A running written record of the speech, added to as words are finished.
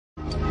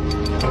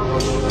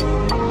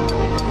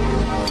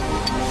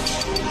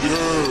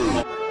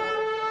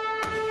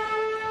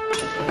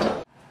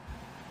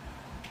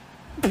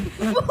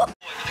Enough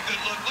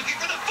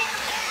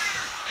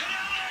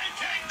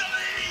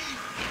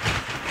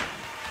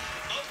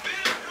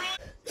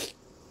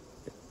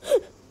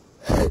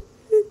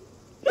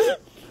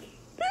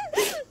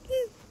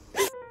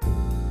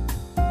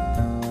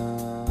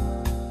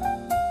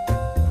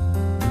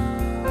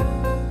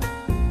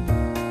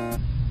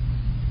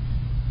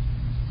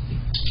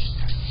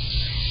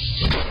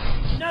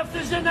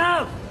is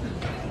enough!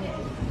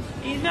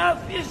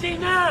 Enough is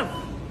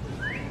enough!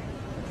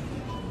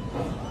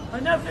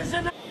 Enough is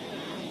enough!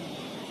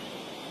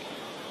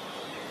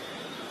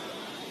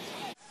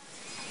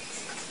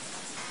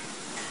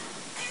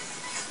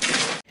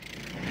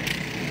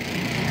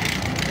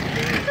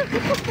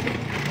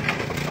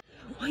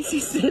 Why is he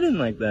sitting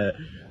like that?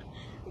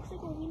 Looks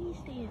like a weenie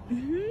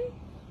stand.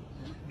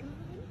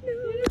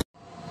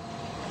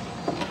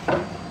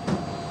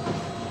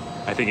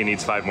 I think he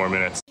needs 5 more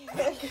minutes.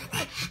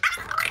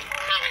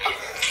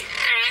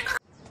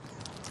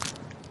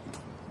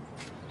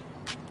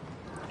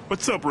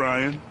 What's up,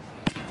 Ryan?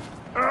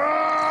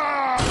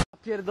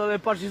 Pierdolę,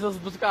 patrzcie co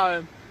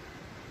spotkałem.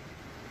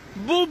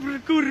 Bubr,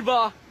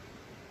 kurwa!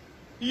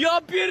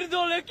 Ja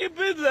pierdolę, jakie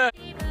bydle!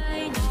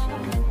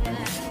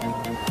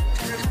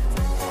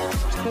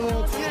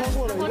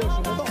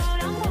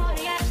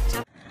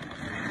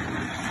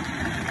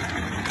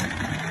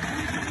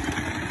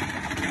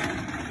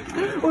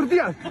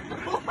 ¡Hostia!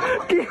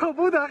 ¡Qué hijo de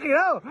puta ha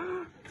girado!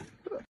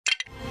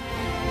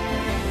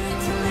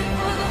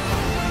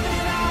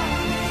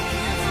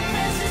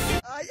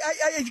 ¡Ay, ay,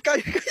 ay!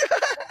 ¡Calla, calla!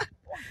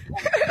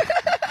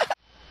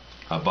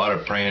 I bought a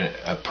brand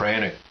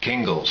of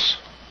Kingles.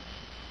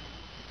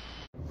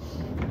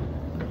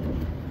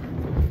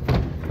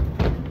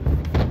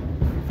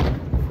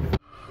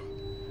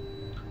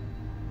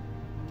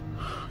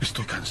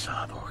 Estoy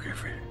cansado,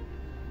 jefe.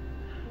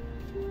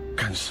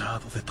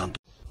 Cansado de tanto.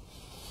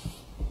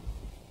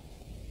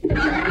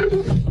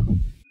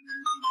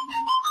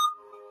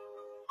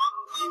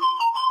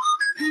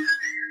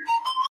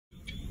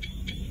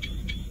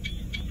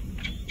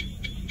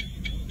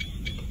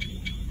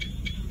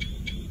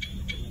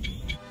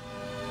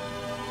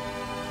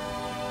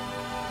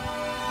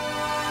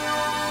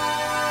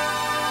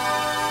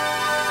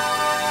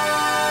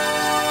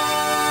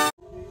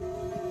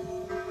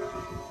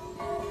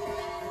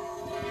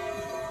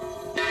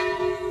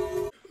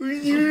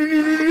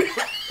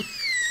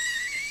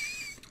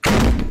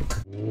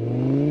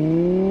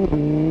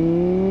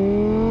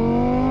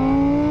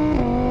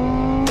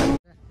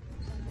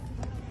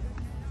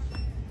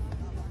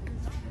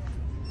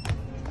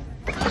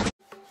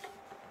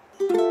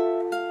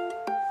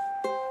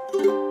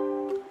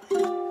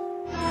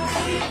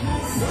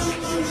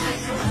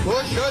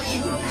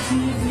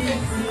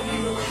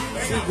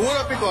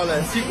 Segura,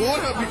 picolé,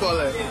 segura,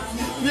 picolé.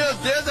 Meu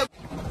Deus,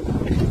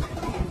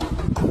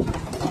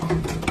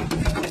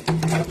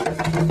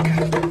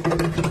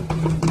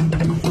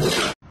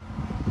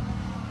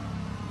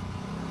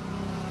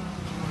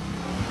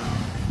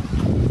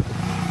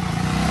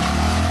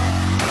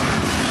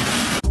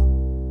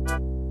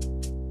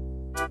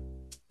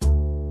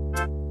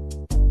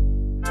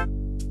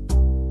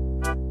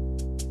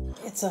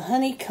 It's a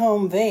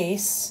honeycomb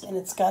vase, and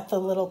it's got the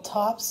little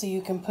top so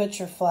you can put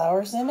your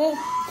flowers in it.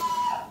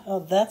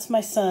 Oh, that's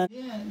my son.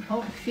 Yeah,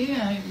 hope she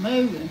ain't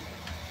moving.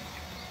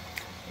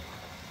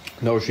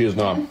 No, she is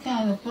not. That's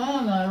kind of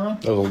fun, Ira.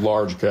 That was a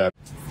large cat.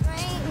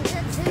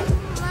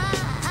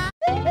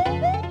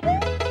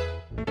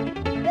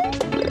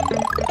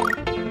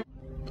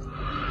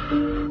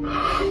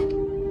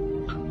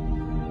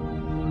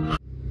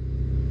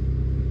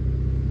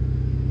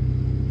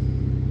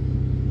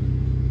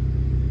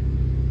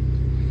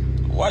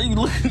 Why are you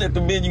looking at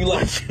the menu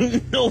like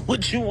you know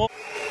what you want?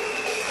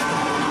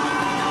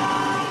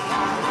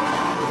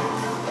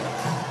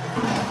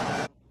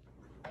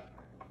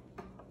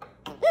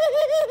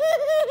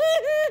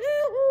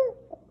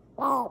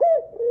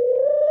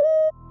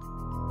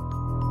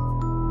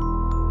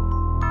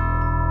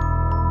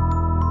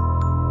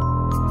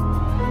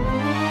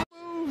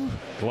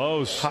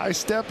 Close. High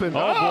stepping.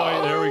 Oh,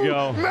 boy, there we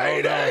go.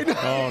 Mayday! Oh, no.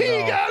 Oh,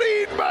 He no. got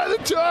eaten by the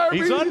tarp.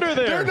 He's under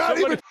there. They're not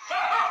Somebody- even.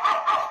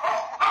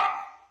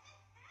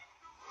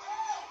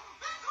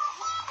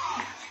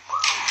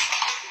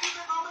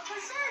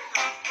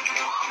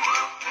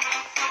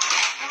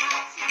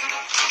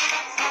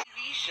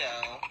 TV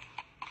show.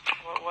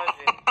 What was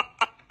it?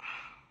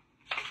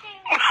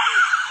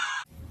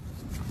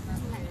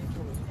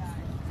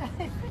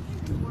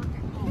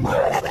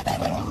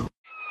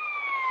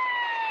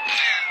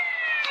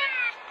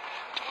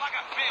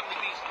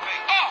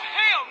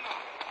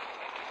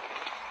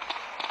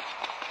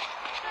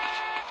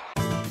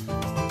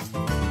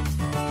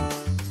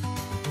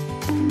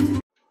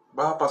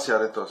 ¿Vas a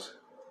pasear entonces?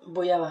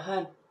 Voy a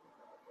bajar.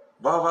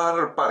 ¿Vas a bajar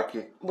al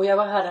parque? Voy a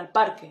bajar al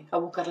parque a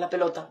buscar la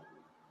pelota.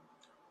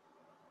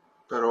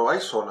 Pero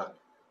hay sola.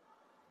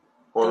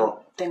 ¿O no?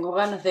 Tengo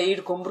ganas de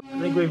ir con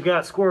I think we've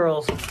got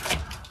squirrels.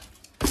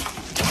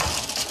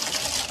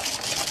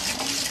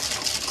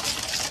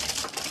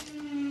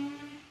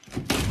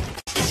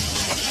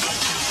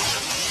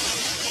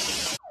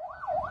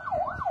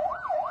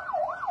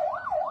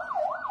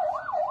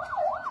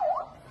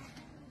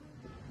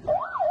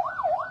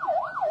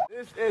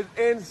 is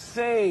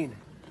insane.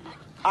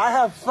 I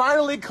have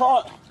finally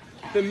caught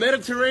the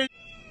Mediterranean.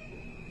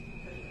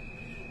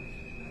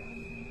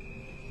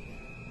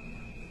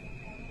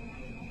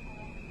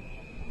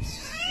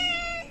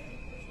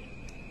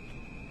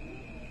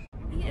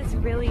 He is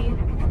really,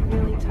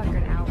 really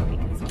tuckered out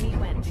because we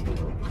went to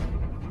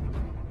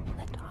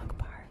the dog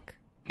park.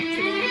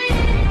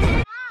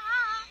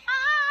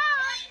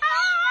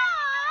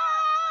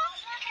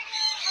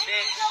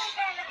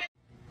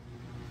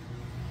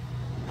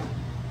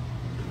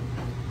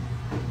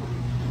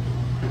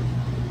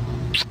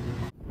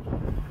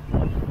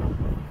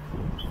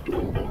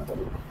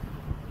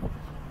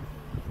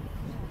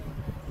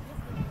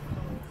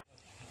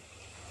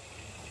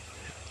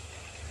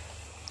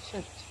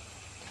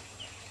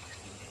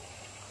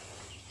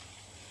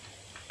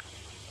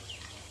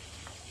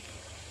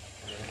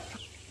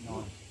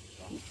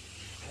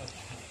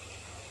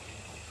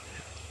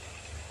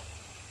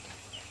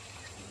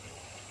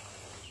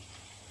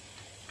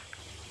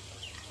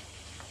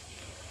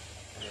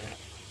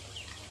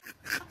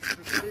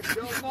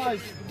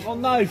 No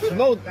knife,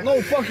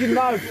 no fucking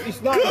knife.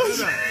 It's not.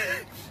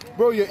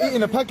 Bro, you're eating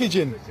the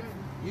packaging.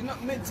 You're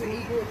not meant to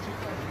eat it.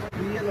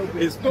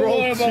 It's Don't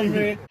worry about protein.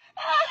 me.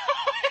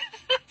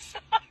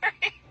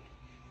 Sorry.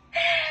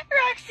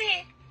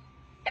 Roxy.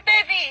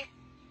 Baby.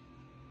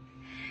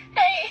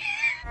 Hey.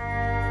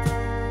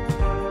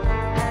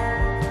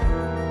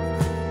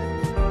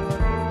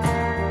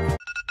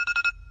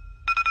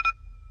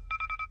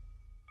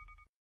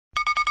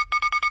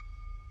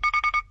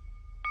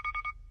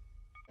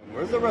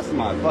 Where's the rest of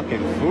my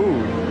fucking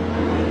food?